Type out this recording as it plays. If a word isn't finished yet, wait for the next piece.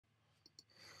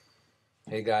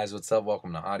Hey guys, what's up?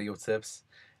 Welcome to Audio Tips.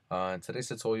 In today's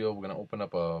tutorial, we're going to open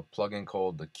up a plugin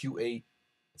called the Q8.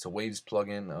 It's a Waves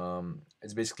plugin.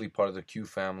 It's basically part of the Q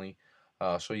family.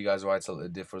 I'll show you guys why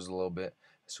it differs a little bit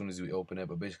as soon as we open it.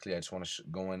 But basically, I just want to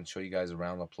go in and show you guys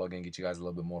around the plugin, get you guys a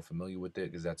little bit more familiar with it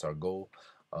because that's our goal.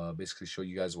 Basically, show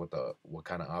you guys what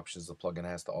kind of options the plugin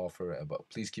has to offer. But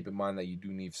please keep in mind that you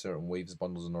do need certain Waves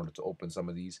bundles in order to open some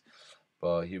of these.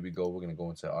 But here we go. We're going to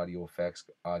go into Audio Effects,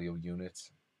 Audio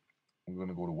Units. We're going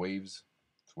to go to Waves.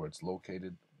 That's where it's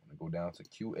located. We're going to go down to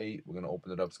Q8. We're going to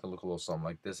open it up. It's going to look a little something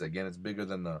like this. Again, it's bigger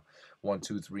than the 1,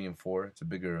 2, 3, and 4. It's a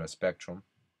bigger spectrum,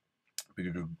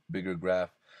 bigger graph.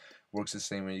 Works the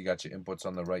same way. You got your inputs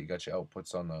on the right. You got your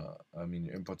outputs on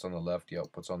your inputs on the left. Your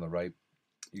outputs on the right.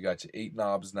 You got your 8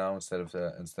 knobs now instead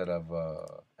of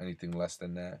anything less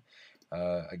than that.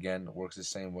 Again, works the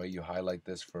same way. You highlight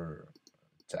this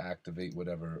to activate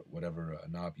whatever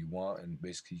knob you want, and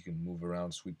basically you can move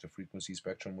around, sweep the frequency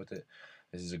spectrum with it.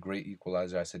 This is a great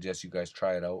equalizer. I suggest you guys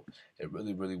try it out. It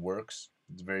really works.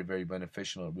 It's very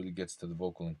beneficial. It really gets to the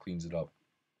vocal and cleans it up.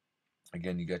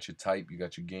 Again, you got your type, you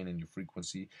got your gain and your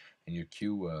frequency, and your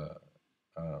Q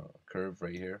curve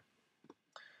right here.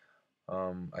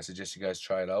 I suggest you guys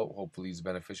try it out. Hopefully it's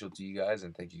beneficial to you guys,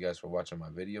 and thank you guys for watching my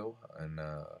video, and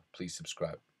please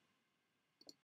subscribe.